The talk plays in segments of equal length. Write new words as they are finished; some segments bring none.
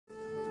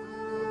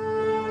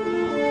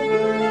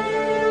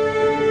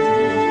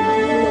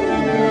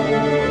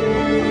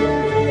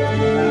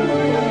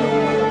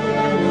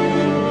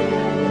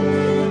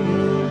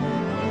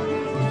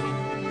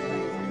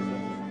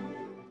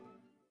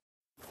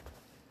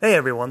Hey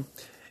everyone.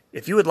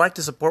 If you would like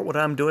to support what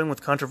I'm doing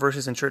with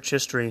Controversies in Church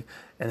History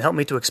and help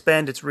me to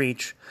expand its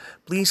reach,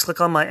 please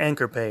click on my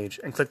Anchor page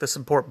and click the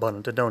support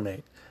button to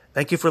donate.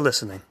 Thank you for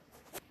listening.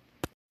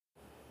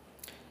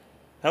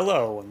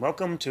 Hello and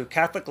welcome to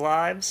Catholic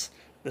Lives.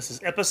 This is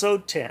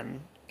episode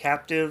 10,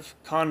 Captive,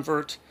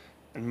 Convert,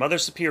 and Mother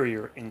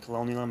Superior in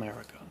Colonial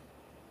America.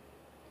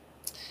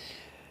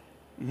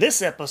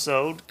 This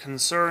episode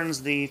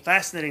concerns the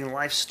fascinating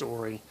life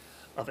story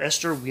of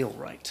Esther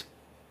Wheelwright,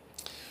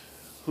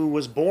 who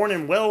was born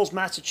in Wells,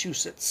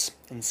 Massachusetts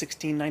in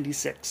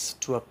 1696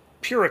 to a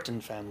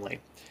Puritan family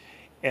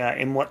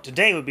in what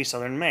today would be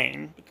southern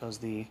Maine, because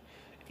the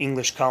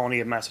English colony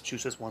of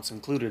Massachusetts once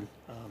included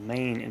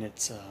Maine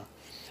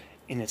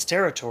in its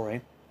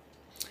territory.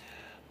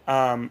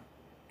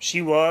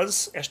 She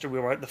was, Esther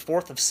Wheelwright, the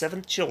fourth of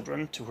 7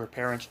 children to her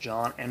parents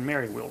John and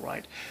Mary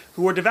Wheelwright,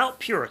 who were devout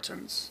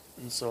Puritans.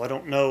 And so I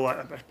don't know,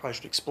 I probably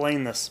should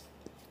explain this.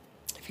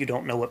 If you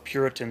don't know what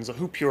Puritans or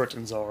who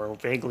Puritans are, or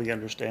vaguely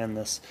understand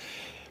this,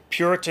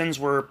 Puritans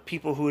were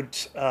people who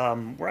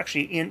were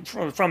actually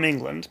from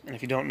England, and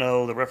if you don't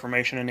know, the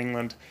Reformation in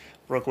England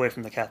broke away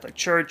from the Catholic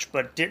Church,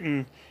 but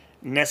didn't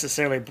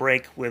necessarily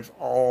break with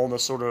all the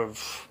sort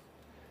of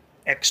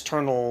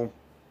external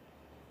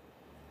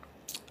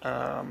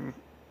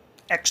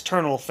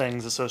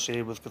things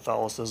associated with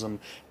Catholicism.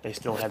 They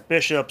still had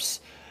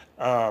bishops.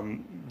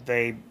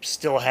 They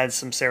still had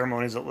some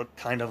ceremonies that looked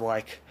kind of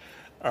like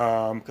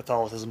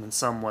Catholicism in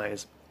some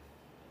ways.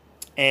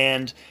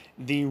 And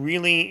the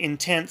really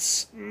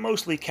intense,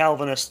 mostly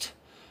Calvinist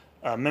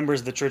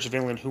members of the Church of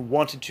England who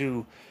wanted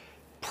to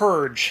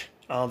purge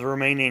the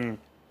remaining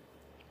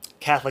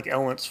Catholic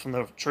elements from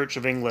the Church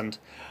of England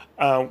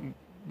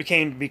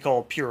became to be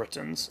called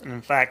Puritans. And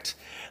in fact,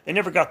 they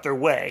never got their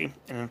way.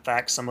 And in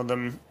fact, some of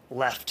them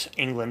left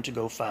England to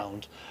go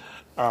found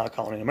a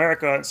colony in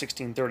America in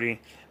 1630,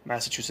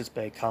 Massachusetts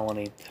Bay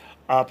Colony,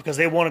 because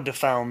they wanted to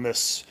found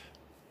this,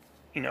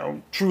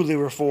 truly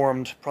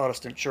Reformed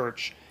Protestant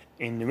church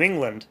in New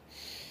England.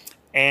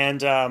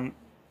 And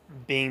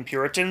being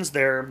Puritans,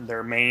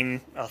 their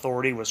main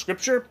authority was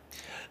Scripture.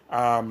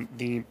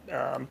 The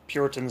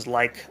Puritans,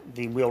 like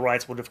the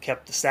Wheelwrights, would have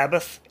kept the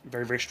Sabbath in a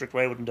very, very strict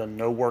way, would have done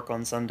no work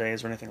on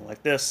Sundays or anything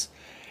like this.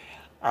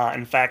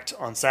 In fact,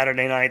 on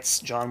Saturday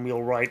nights, John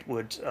Wheelwright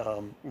would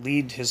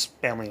lead his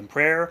family in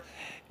prayer,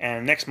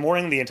 and next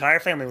morning the entire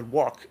family would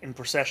walk in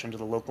procession to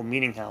the local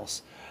meeting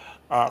house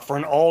for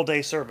an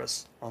all-day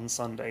service on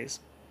Sundays.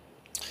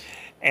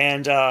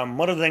 And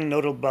one other thing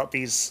notable about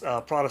these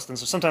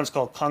Protestants are sometimes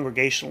called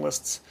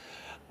Congregationalists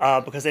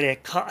because they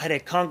had a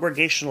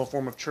congregational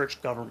form of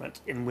church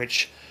government in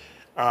which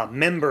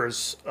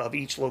members of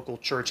each local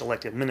church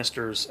elected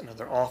ministers and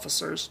other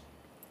officers.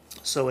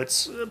 So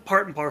it's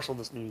part and parcel of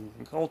this New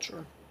England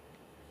culture.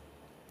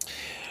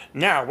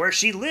 Now, where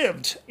she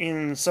lived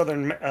in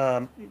southern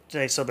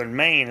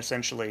Maine,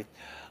 essentially,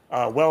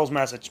 Wells,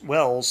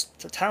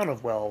 the town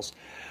of Wells,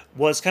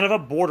 was kind of a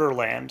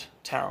borderland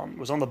town. It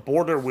was on the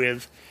border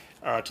with,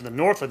 to the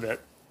north of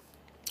it,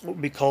 what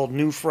would be called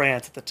New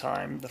France at the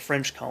time, the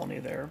French colony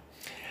there.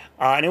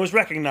 And it was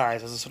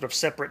recognized as a sort of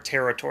separate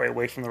territory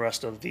away from the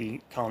rest of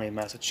the colony of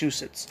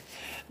Massachusetts.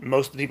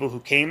 Most of the people who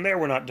came there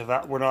were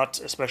not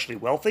especially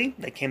wealthy.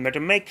 They came there to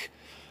make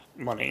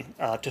money,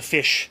 to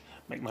fish,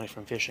 make money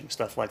from fishing,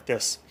 stuff like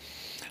this.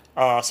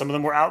 Some of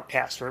them were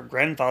outcasts. Her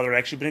grandfather had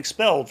actually been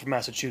expelled from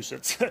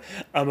Massachusetts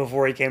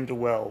before he came to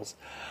Wells.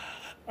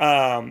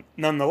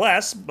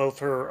 Nonetheless, both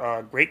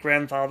her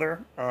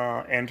great-grandfather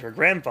and her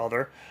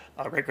grandfather,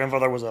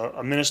 great-grandfather was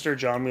a minister,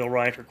 John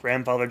Wheelwright. Her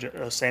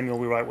grandfather, Samuel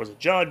Wheelwright, was a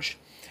judge,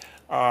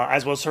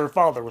 as was her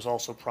father, was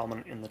also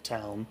prominent in the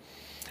town.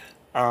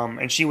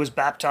 And she was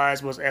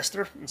baptized, was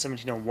Esther, in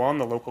 1701,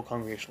 the local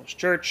Congregationalist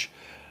church.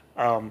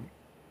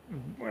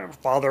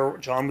 Father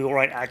John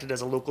Wheelwright acted as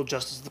a local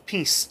justice of the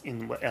peace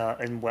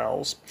in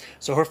Wells.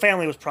 So her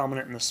family was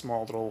prominent in this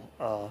small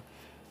little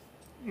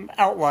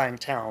outlying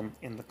town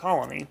in the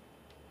colony.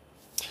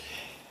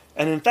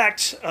 And in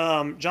fact,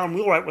 John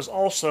Wheelwright was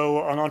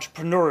also an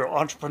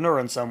entrepreneur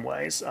in some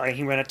ways.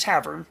 He ran a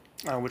tavern,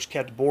 which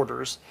kept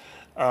boarders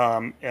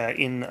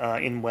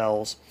in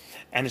Wells,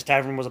 and his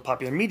tavern was a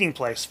popular meeting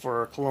place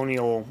for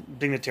colonial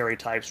dignitary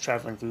types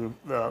traveling through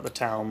the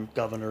town,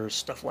 governors,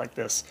 stuff like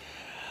this.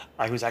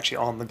 He was actually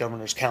on the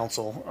governor's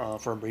council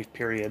for a brief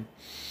period.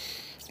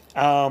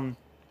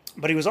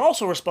 But he was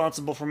also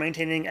responsible for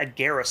maintaining a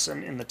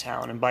garrison in the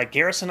town. And by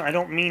garrison, I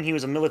don't mean he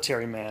was a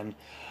military man.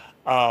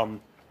 The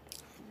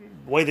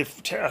way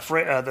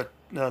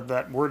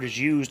that word is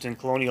used in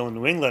colonial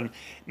New England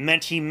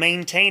meant he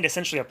maintained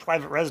essentially a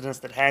private residence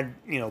that had,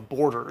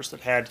 borders, that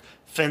had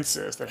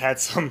fences, that had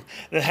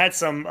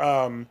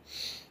some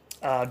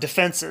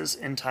defenses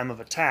in time of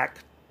attack,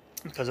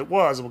 because it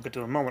was, we'll get to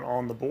in a moment,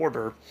 on the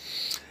border.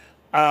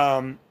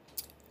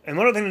 And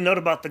one other thing to note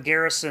about the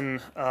garrison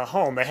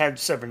home, they had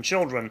 7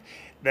 children.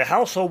 The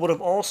household would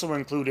have also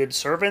included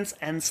servants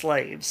and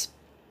slaves.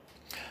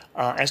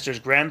 Esther's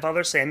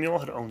grandfather, Samuel,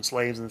 had owned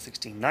slaves in the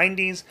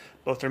 1690s.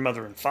 Both her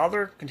mother and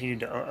father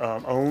continued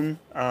to own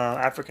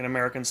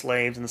African-American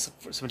slaves in the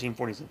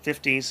 1740s and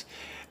 50s,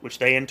 which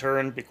they in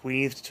turn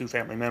bequeathed to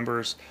family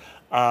members.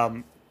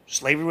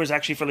 Slavery was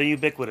actually fairly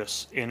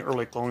ubiquitous in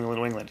early colonial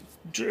New England.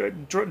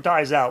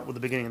 Dies out with the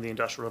beginning of the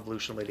Industrial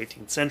Revolution, late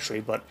 18th century,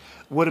 but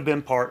would have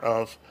been part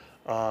of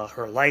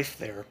her life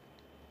there.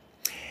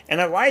 And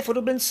that life would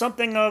have been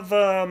something of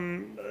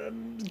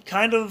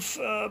kind of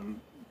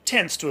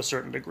tense to a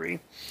certain degree.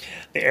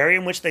 The area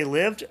in which they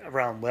lived,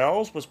 around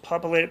Wells, was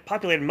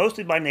populated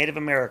mostly by Native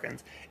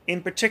Americans,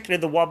 in particular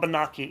the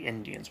Wabanaki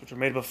Indians, which were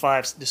made up of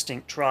 5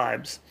 distinct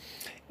tribes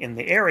in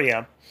the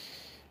area.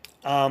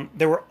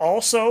 There were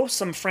also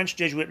some French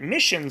Jesuit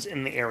missions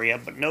in the area,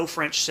 but no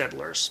French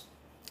settlers.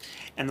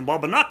 And the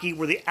Wabanaki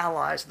were the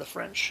allies of the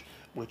French,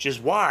 which is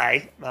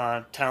why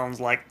towns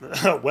like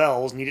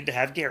Wells needed to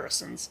have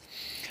garrisons.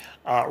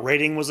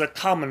 Raiding was a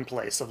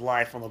commonplace of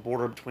life on the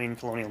border between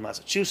colonial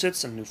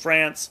Massachusetts and New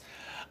France,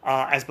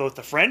 as both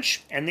the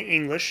French and the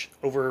English,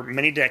 over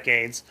many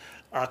decades,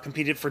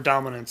 competed for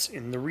dominance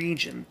in the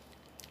region.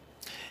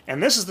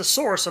 And this is the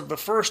source of the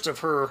first of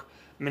her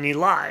many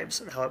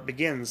lives, and how it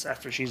begins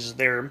after she's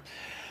there.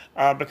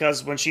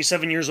 Because when she's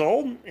 7 years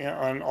old,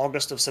 in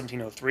August of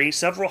 1703,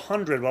 several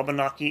hundred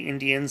Wabanaki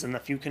Indians and a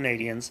few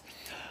Canadians,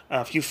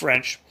 a few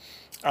French,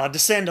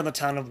 descend on the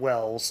town of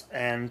Wells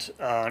and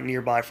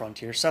nearby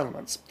frontier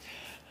settlements.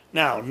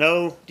 Now,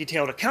 no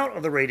detailed account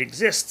of the raid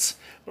exists,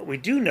 but we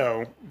do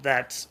know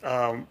that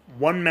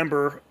one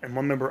member, and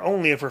one member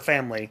only of her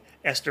family,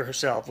 Esther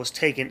herself, was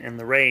taken in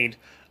the raid,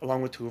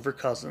 along with 2 of her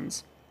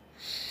cousins.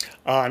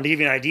 And to give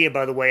you an idea,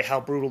 by the way,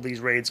 how brutal these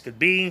raids could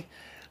be,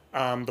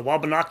 the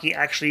Wabanaki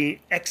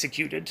actually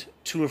executed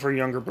 2 of her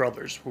younger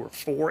brothers, who were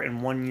 4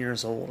 and 1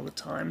 years old at the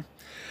time.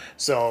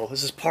 So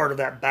this is part of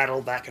that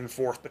battle back and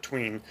forth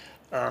between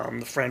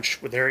the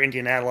French with their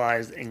Indian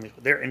allies, the English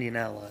with their Indian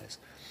allies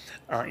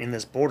in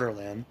this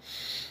borderland.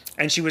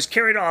 And she was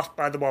carried off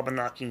by the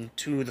Wabanaki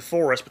to the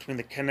forest between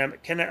the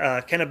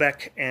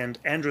Kennebec and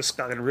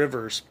Androscoggin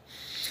rivers.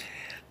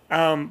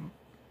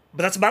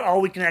 But that's about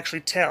all we can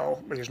actually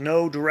tell. There's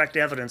no direct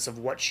evidence of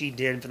what she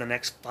did for the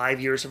next 5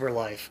 years of her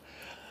life,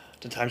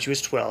 to the time she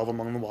was 12,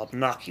 among the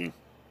Wabanaki.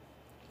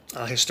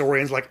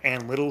 Historians like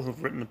Anne Little,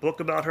 who've written a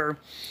book about her,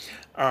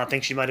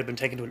 think she might have been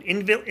taken to an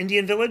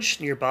Indian village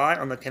nearby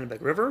on the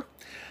Kennebec River.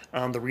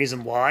 The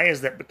reason why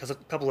is that because a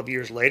couple of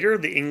years later,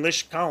 the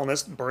English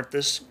colonists burnt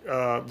this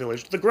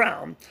village to the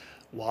ground.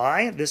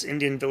 Why? This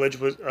Indian village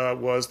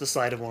was the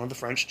site of one of the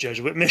French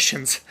Jesuit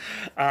missions.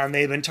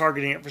 They had been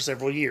targeting it for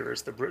several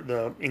years.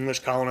 The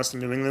English colonists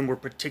in New England were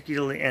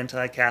particularly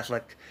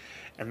anti-Catholic,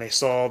 and they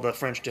saw the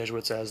French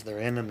Jesuits as their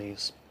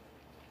enemies.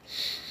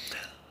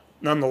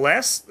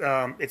 Nonetheless,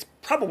 it's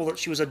probable that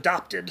she was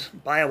adopted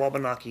by a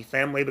Wabanaki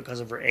family because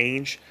of her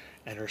age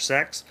and her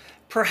sex,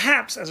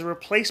 perhaps as a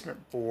replacement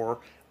for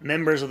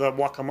members of the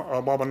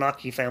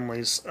Wabanaki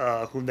families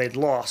whom they'd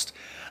lost.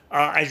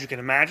 As you can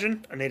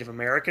imagine, Native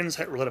Americans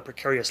had led a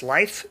precarious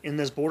life in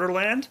this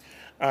borderland,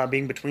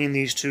 being between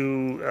these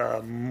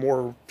 2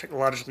 more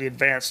technologically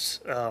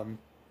advanced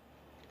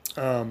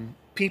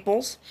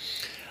peoples.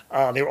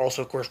 They were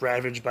also, of course,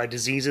 ravaged by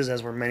diseases,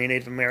 as were many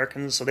Native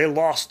Americans, so they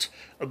lost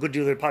a good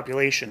deal of their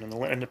population in the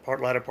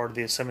latter part of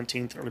the 17th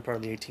and early part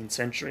of the 18th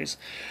centuries.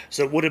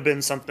 So it would have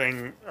been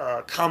something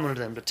common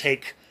to them to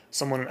take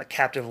someone, a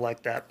captive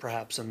like that,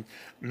 perhaps, and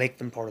make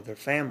them part of their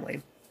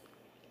family.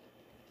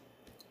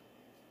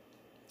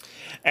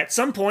 At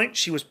some point,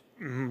 she was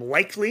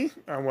likely,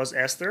 was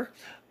Esther,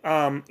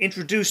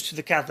 introduced to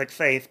the Catholic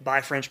faith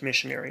by French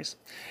missionaries.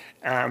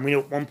 We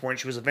know at one point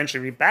she was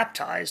eventually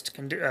rebaptized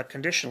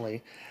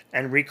conditionally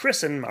and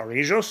rechristened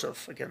Marie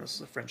Joseph. Again, this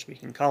is a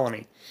French-speaking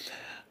colony.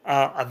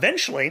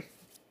 Eventually,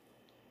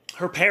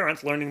 her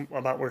parents, learning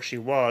about where she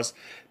was,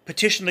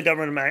 petitioned the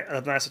government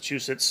of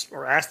Massachusetts,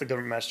 or asked the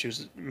government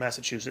of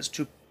Massachusetts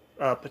to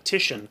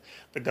petition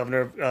the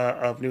governor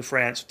of New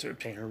France to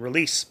obtain her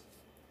release.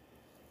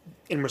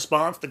 In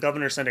response, the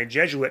governor sent a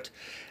Jesuit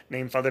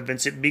named Father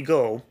Vincent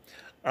Bigot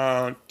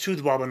to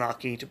the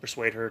Wabanaki to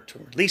persuade her to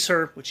release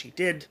her, which he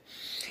did.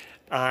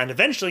 And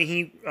eventually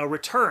he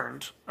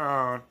returned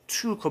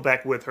to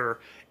Quebec with her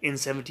in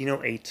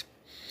 1708,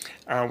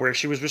 where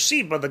she was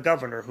received by the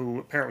governor, who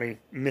apparently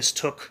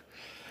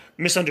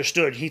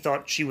misunderstood. He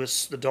thought she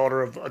was the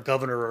daughter of a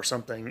governor or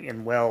something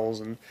in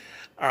Wells, and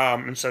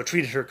so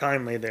treated her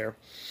kindly there,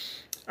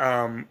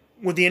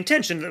 with the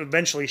intention that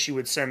eventually he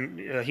would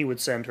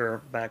send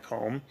her back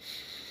home.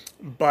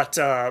 But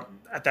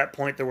at that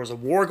point, there was a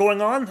war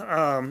going on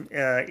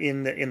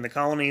in the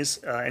colonies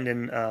and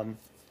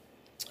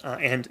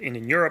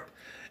in Europe,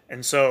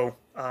 and so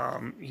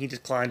he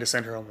declined to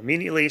send her home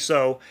immediately.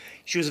 So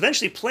she was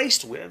eventually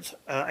placed with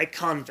a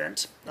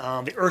convent,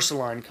 the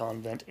Ursuline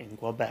convent in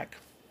Quebec.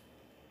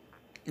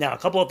 Now, a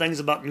couple of things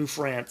about New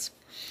France.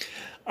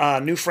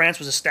 New France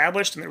was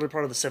established in the early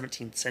part of the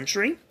 17th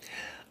century,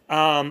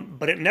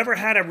 but it never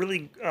had a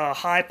really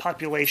high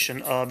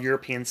population of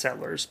European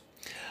settlers.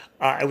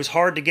 It was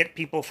hard to get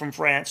people from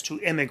France to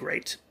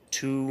immigrate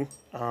to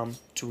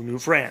New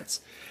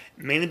France,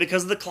 mainly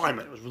because of the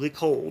climate. It was really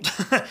cold.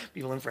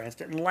 People in France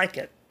didn't like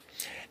it.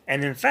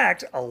 And in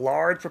fact, a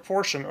large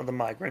proportion of the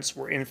migrants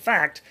were in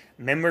fact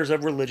members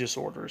of religious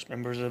orders,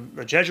 members of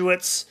the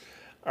Jesuits,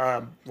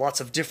 lots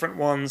of different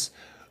ones,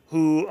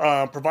 who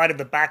provided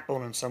the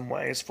backbone in some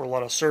ways for a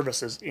lot of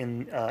services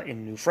in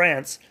New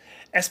France,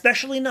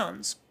 especially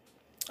nuns.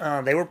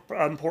 They were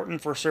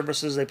important for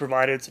services they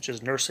provided, such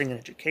as nursing and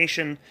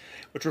education,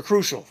 which were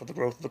crucial for the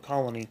growth of the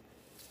colony.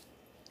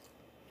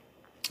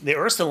 The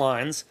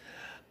Ursulines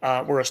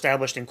were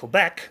established in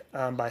Quebec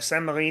by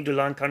Saint Marie de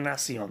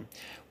l'Incarnation, who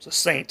was a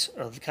saint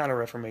of the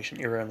Counter-Reformation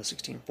era in the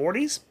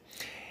 1640s.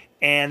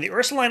 And the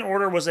Ursuline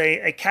order was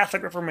a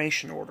Catholic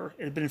Reformation order.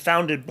 It had been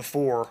founded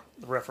before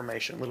the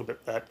Reformation, a little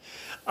bit that,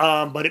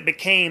 but it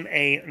became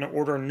an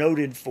order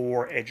noted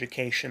for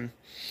education,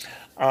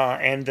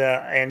 and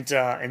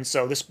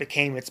so this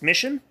became its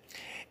mission.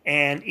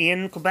 And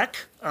in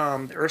Quebec,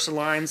 the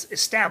Ursulines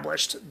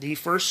established the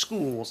first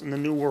schools in the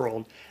New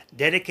World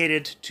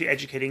dedicated to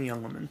educating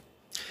young women.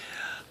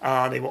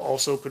 They will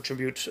also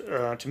contribute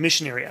to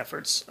missionary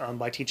efforts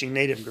by teaching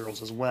native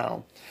girls as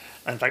well.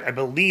 In fact, I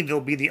believe they'll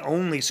be the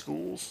only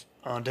schools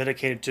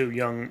dedicated to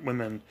young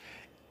women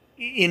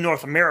in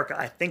North America.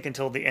 I think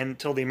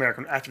after the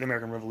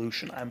American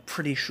Revolution. I'm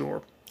pretty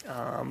sure.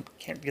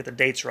 Can't get the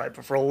dates right,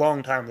 but for a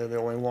long time they're the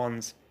only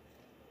ones.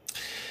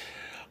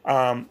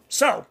 After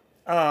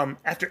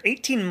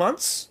 18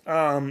 months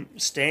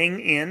staying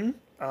in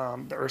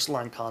the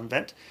Ursuline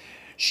convent,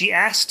 she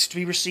asked to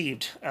be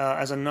received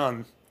as a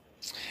nun.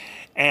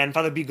 And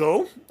Father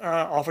Bigot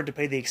offered to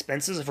pay the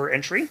expenses of her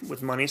entry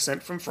with money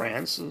sent from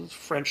France. The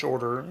French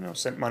order,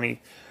 sent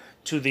money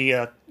to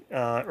the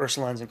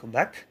Ursulines in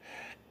Quebec,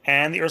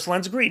 and the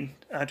Ursulines agreed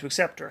to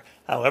accept her.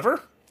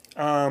 However,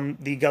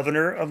 the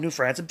governor of New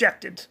France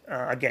objected.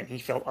 Again, he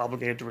felt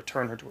obligated to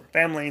return her to her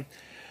family,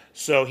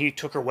 so he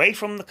took her away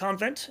from the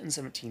convent in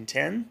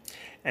 1710,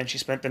 and she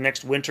spent the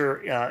next winter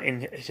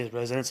in his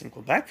residence in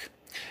Quebec.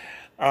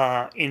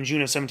 In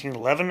June of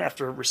 1711,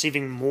 after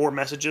receiving more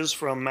messages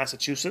from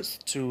Massachusetts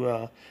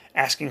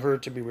asking her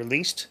to be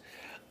released,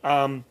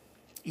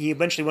 he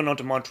eventually went on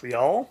to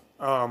Montreal,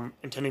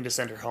 intending to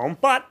send her home,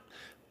 but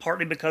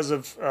partly because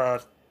of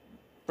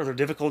further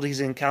difficulties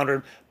he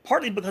encountered,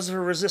 partly because of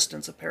her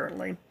resistance,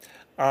 apparently,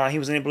 he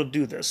was unable to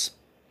do this.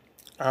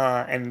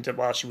 And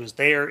while she was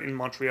there in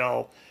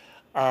Montreal,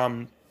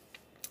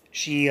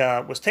 she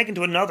was taken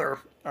to another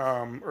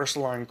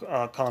Ursuline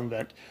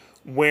convent,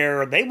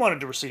 where they wanted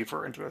to receive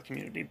her into the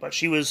community, but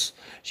she was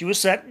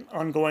set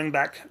on going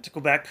back to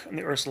Quebec and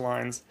the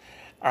Ursulines,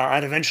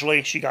 and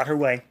eventually she got her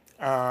way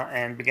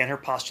and began her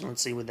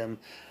postulancy with them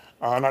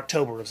in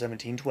October of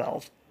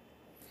 1712.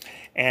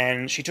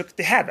 And she took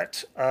the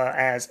habit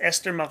as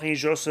Esther Marie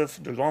Joseph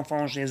de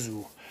l'Enfant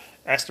Jésus,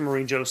 Esther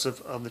Marie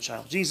Joseph of the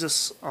Child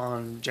Jesus,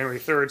 on January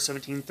 3rd,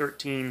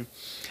 1713.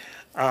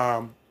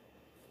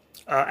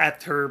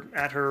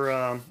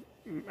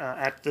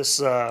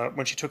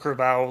 When she took her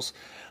vows,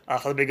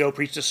 Father Bigot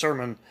preached a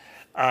sermon,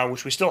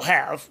 which we still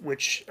have,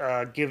 which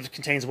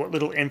contains what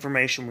little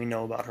information we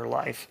know about her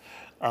life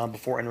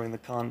before entering the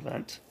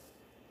convent.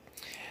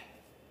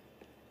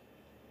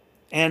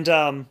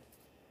 And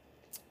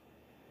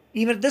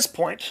even at this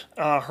point,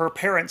 her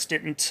parents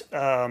didn't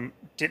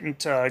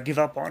give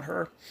up on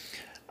her.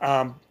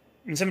 In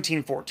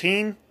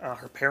 1714,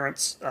 her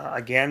parents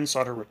again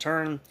sought her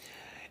return.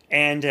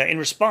 And in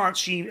response,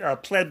 she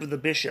pled with the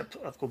Bishop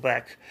of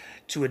Quebec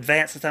to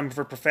advance the time of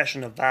her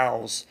profession of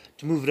vows,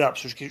 to move it up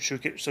so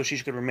she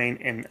could remain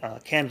in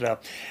Canada.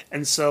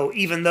 And so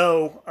even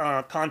though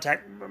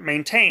contact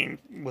maintained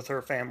with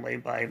her family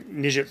by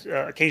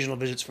occasional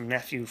visits from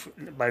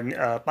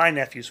by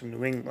nephews from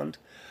New England,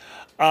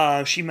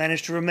 she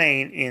managed to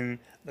remain in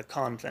the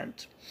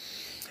convent,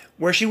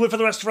 where she would for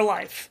the rest of her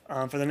life,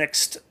 for the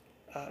next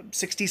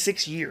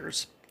 66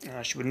 years.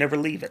 She would never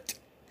leave it.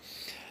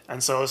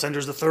 And so this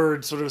enters the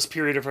third sort of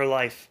period of her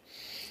life.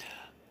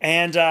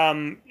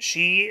 And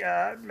she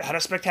had a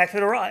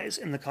spectacular rise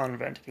in the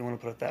convent, if you want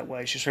to put it that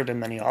way. She served in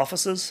many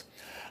offices.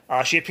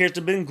 She appears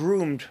to have been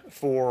groomed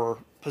for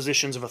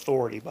positions of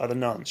authority by the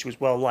nuns. She was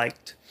well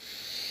liked.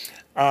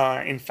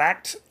 In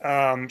fact,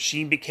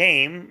 she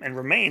became, and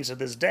remains to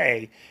this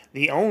day,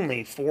 the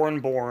only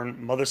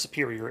foreign-born Mother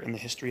Superior in the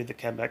history of the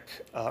Quebec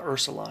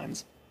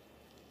Ursulines.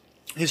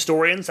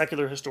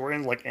 Secular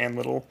historians like Anne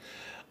Little,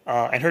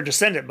 and her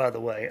descendant, by the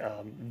way,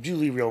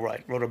 Julie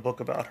Wheelwright, wrote a book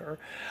about her.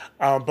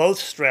 Both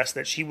stressed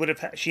that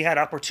she had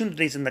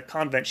opportunities in the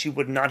convent she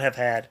would not have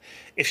had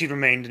if she'd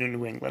remained in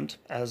New England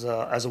as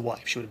a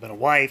wife. She would have been a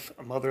wife,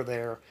 a mother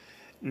there.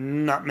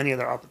 Not many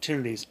other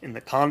opportunities in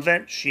the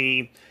convent.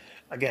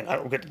 Again, I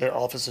will get to the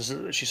offices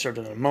that she served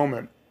in a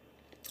moment,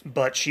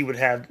 but she would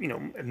have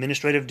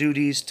administrative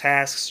duties,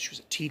 tasks. She was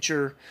a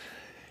teacher.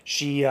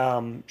 She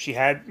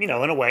had, in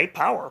a way,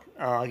 power.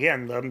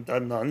 Again, the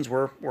nuns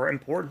were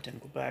important in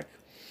Quebec.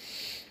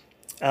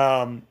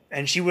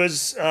 And she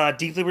was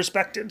deeply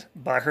respected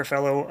by her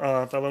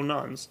fellow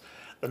nuns.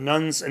 The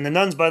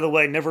nuns, by the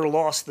way, never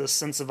lost this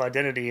sense of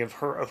identity of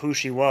who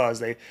she was.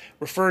 They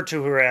referred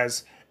to her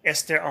as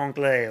Esther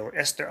Anglais or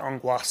Esther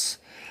Angoisse,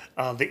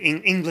 the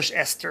English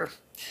Esther,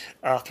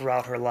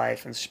 throughout her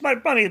life. And she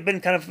might probably have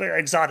been kind of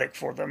exotic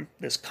for them,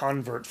 this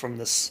convert from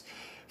this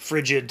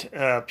frigid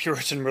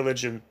Puritan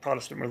religion,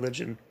 Protestant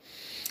religion.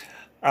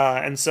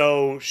 And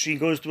so she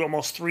goes through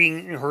almost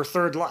her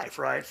third life,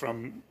 right?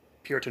 From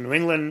Puritan New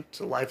England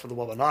to the life of the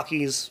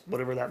Wabanakis,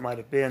 whatever that might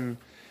have been,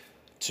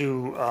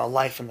 to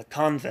life in the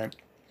convent,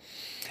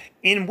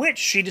 in which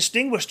she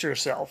distinguished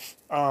herself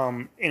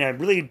in a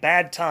really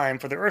bad time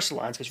for the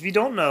Ursulines. Because if you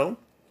don't know,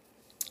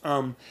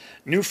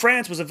 New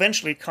France was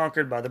eventually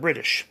conquered by the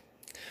British.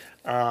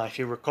 If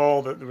you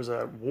recall, that there was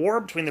a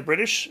war between the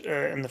British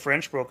and the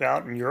French broke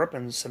out in Europe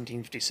in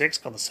 1756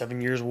 called the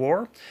Seven Years'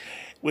 War,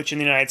 which in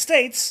the United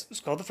States was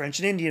called the French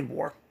and Indian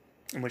War,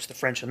 in which the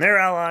French and their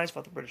allies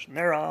fought the British and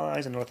their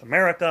allies in North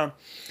America.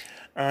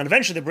 And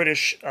eventually the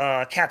British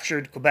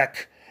captured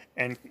Quebec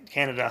and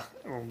Canada,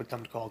 or what we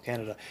come to call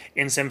Canada,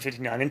 in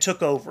 759 and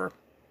took over.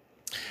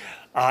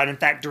 And in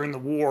fact, during the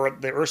war,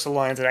 the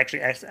Ursulines had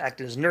actually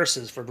acted as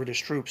nurses for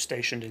British troops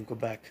stationed in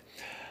Quebec,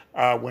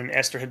 when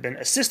Esther had been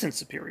assistant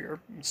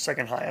superior,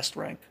 second highest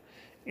rank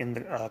in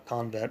the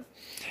convent.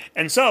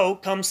 And so,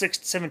 come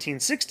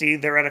 1760,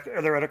 they're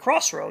at a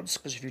crossroads,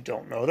 because if you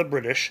don't know, the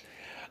British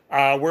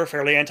were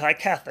fairly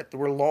anti-Catholic. There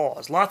were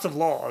laws, lots of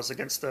laws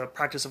against the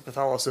practice of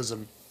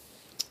Catholicism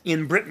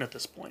in Britain at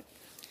this point.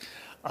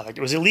 It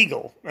was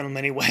illegal in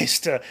many ways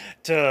to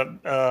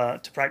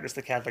practice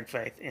the Catholic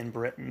faith in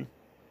Britain.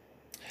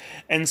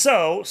 And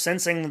so,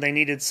 sensing they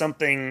needed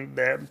somebody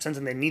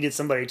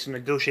to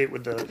negotiate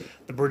with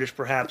the British,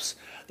 perhaps,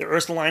 the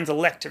Ursulines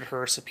elected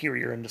her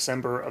superior in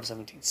December of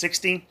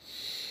 1760.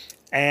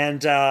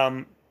 And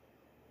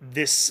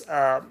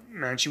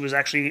she was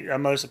actually a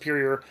Mother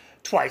Superior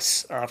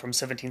twice, from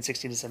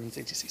 1760 to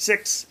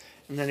 1766,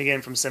 and then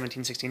again from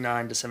 1769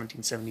 to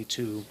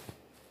 1772.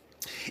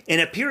 In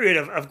a period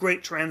of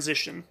great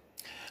transition,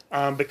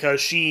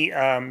 because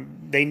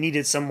they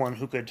needed someone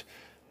who could,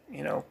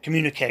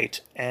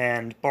 communicate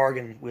and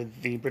bargain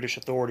with the British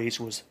authorities,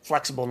 who was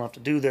flexible enough to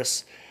do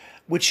this,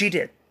 which she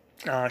did.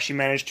 She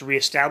managed to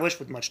reestablish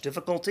with much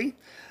difficulty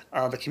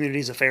the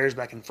community's affairs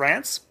back in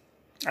France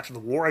after the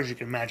war. As you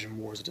can imagine,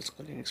 war is a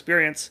difficult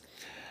experience.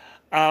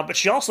 But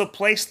she also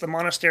placed the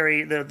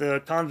monastery,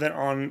 the convent,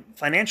 on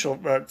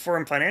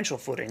firm financial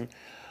footing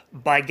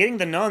by getting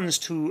the nuns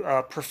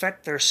to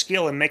perfect their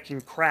skill in making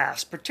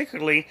crafts,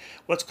 particularly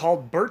what's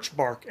called birch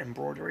bark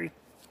embroidery,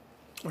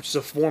 which is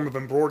a form of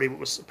embroidery that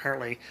was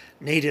apparently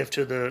native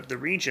to the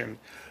region,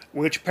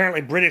 which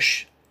apparently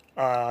British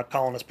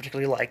colonists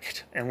particularly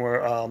liked and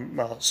were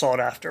sought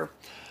after,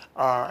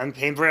 and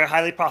became very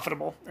highly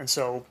profitable. And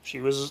so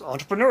she was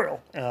entrepreneurial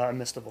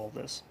amidst of all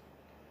this.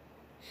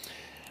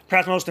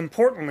 Perhaps most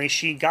importantly,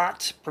 she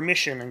got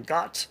permission and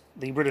got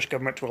the British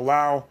government to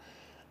allow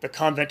the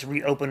convent to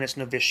reopen its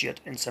novitiate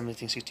in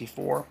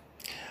 1764.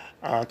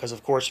 Because,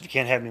 of course, if you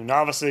can't have new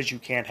novices, you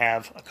can't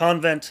have a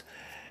convent.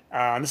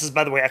 And this is,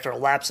 by the way, after a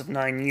lapse of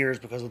 9 years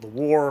because of the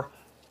war.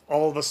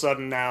 All of a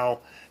sudden now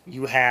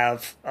you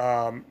have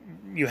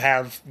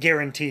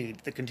guaranteed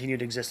the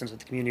continued existence of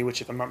the community,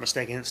 which, if I'm not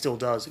mistaken, it still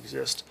does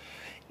exist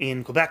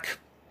in Quebec.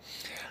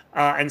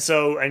 And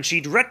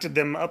she directed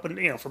them up,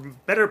 and for the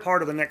better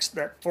part of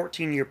that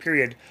 14-year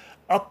period,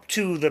 up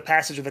to the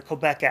passage of the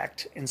Quebec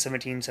Act in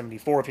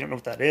 1774. If you don't know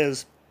what that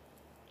is,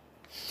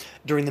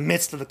 during the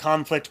midst of the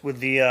conflict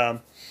with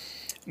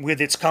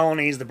its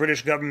colonies, the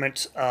British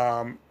government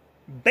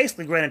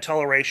basically granted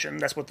toleration.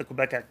 That's what the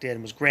Quebec Act did,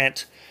 was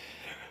grant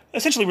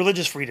essentially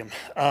religious freedom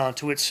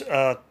to its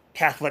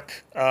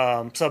Catholic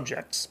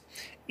subjects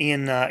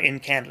in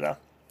Canada.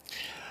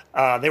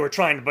 They were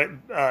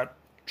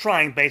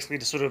trying basically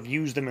to sort of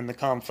use them in the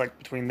conflict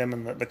between them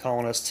and the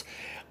colonists.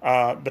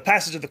 The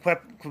passage of the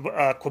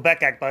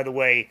Quebec Act, by the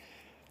way,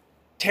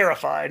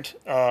 terrified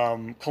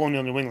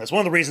colonial New England. It's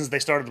one of the reasons they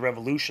started the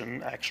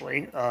revolution,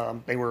 actually.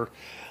 They were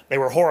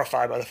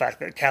horrified by the fact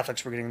that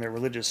Catholics were getting the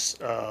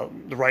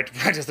right to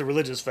practice their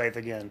religious faith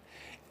again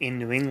in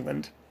New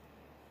England.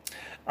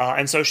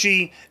 And so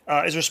she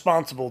is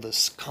responsible,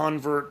 this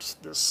convert,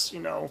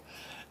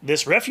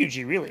 this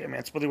refugee, really. I mean,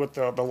 it's really what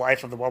the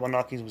life of the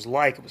Wabanakis was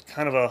like. It was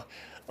kind of a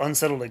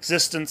unsettled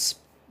existence.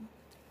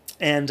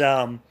 And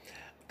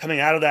coming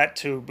out of that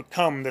to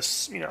become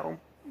this,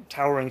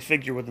 towering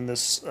figure within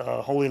this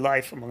holy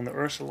life among the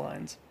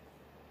Ursulines.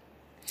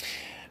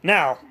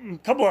 Now,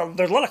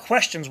 there's a lot of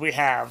questions we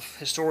have,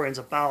 historians,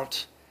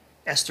 about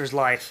Esther's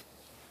life,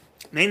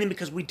 mainly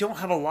because we don't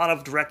have a lot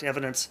of direct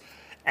evidence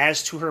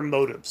as to her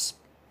motives,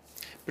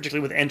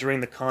 particularly with entering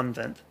the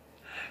convent.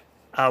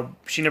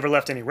 She never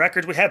left any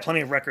records. We have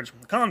plenty of records from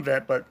the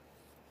convent, but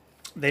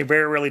they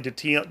very rarely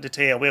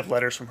detail. We have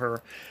letters from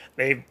her.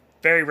 They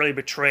very rarely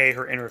betray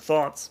her inner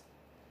thoughts.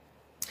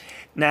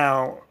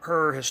 Now,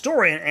 her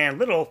historian, Anne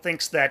Little,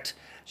 thinks that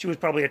she was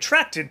probably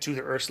attracted to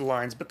the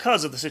Ursulines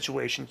because of the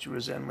situation she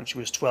was in when she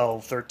was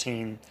 12,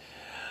 13.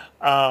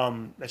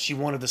 that she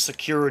wanted the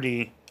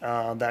security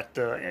that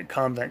the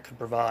convent could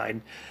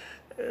provide.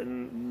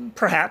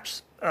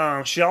 Perhaps.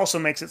 She also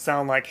makes it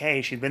sound like,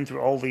 hey, she'd been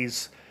through all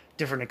these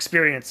different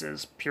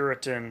experiences,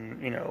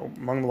 Puritan,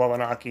 among the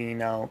Wabanaki,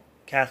 now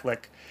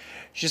Catholic.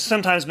 She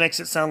sometimes makes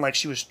it sound like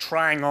she was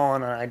trying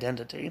on an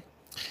identity.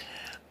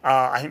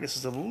 I think this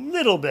is a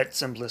little bit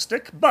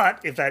simplistic, but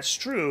if that's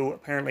true,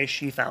 apparently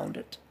she found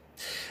it.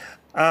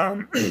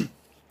 One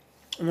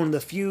of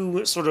the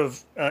few sort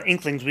of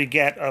inklings we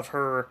get of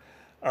her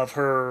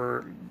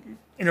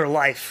inner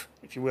life,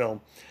 if you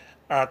will,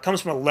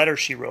 comes from a letter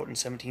she wrote in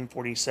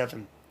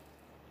 1747,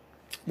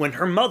 when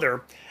her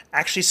mother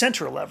actually sent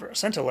a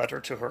letter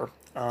to her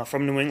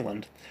from New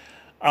England,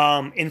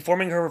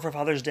 informing her of her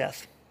father's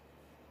death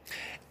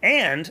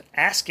and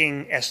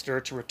asking Esther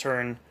to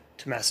return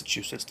to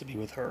Massachusetts to be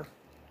with her.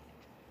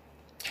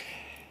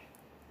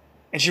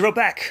 And she wrote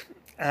back,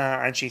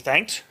 and she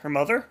thanked her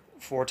mother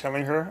for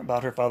telling her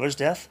about her father's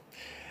death.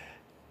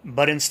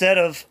 But instead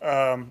of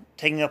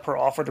taking up her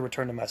offer to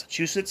return to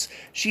Massachusetts,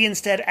 she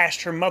instead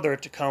asked her mother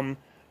to come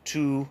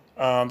to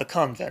the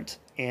convent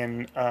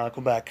in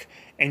Quebec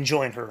and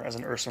join her as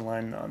an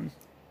Ursuline nun.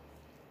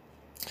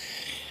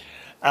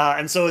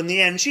 And so in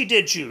the end, she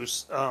did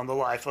choose the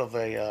life of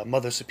a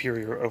Mother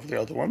Superior over the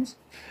other ones.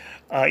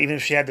 Even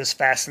if she had this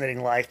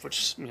fascinating life,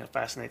 which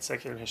fascinates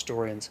secular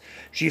historians,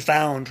 she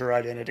found her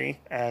identity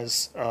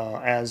as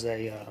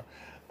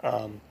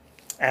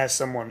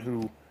someone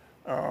who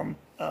found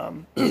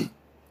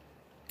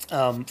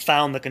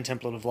the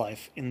contemplative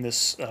life in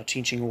this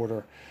teaching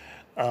order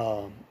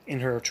in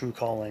her true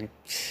calling.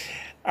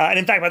 And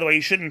in fact, by the way,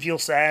 you shouldn't feel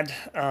sad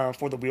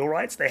for the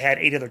Wheelwrights. They had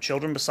 8 other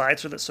children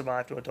besides her that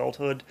survived to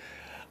adulthood.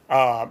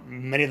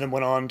 Many of them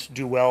went on to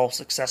do well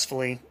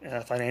successfully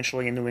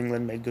financially in New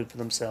England, made good for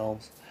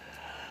themselves.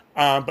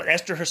 But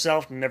Esther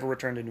herself never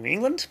returned to New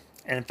England,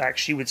 and in fact,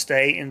 she would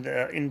stay in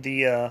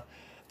the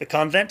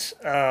convent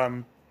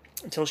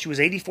until she was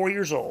 84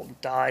 years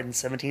old. Died in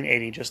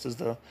 1780, just as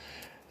the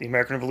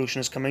American Revolution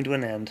is coming to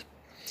an end.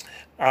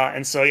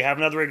 And so you have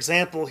another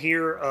example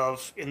here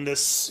of, in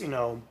this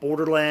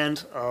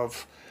borderland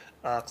of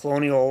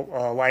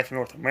colonial life in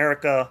North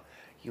America,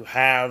 you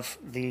have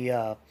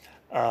the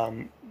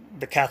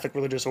Catholic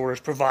religious orders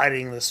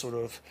providing this sort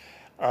of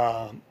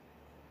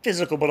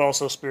physical but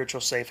also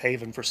spiritual safe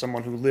haven for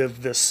someone who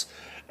lived this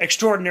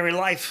extraordinary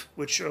life,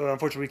 which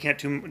unfortunately we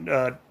can't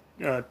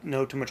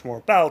know too much more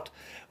about,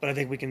 but I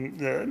think we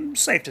can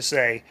safe to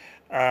say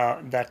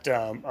that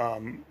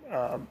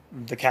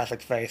the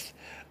Catholic faith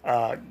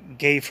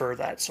gave her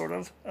that sort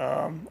of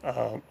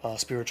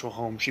spiritual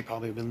home she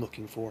probably had been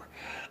looking for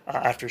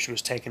after she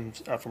was taken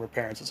from her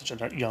parents at such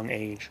a young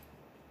age.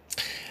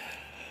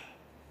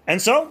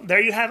 And so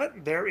there you have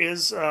it. There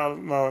is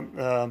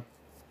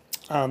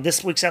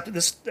this week's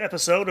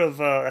episode of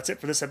that's it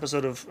for this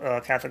episode of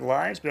Catholic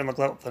Lives. Be on the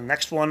lookout for the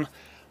next one.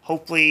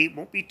 Hopefully, it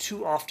won't be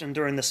too often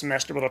during the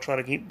semester, but I'll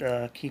try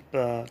to keep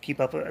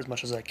up as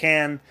much as I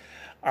can.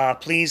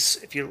 Please,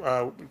 if you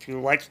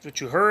liked what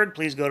you heard,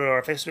 please go to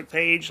our Facebook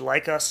page,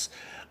 like us,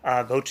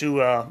 go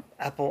to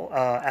Apple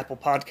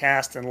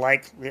Podcast and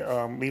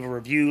leave a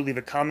review, leave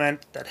a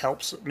comment. That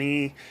helps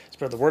me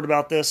spread the word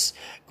about this.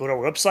 Go to our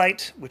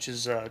website, which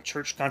is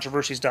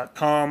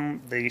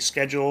churchcontroversies.com. The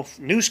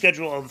new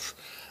schedule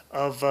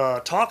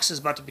of talks is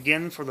about to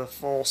begin for the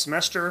fall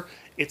semester.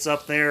 It's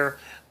up there.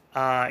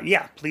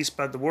 Please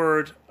spread the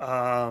word.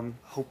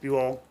 Hope you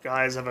all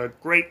guys have a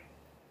great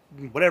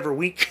whatever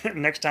week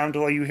next time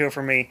till you hear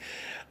from me.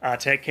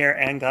 Take care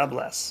and God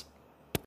bless.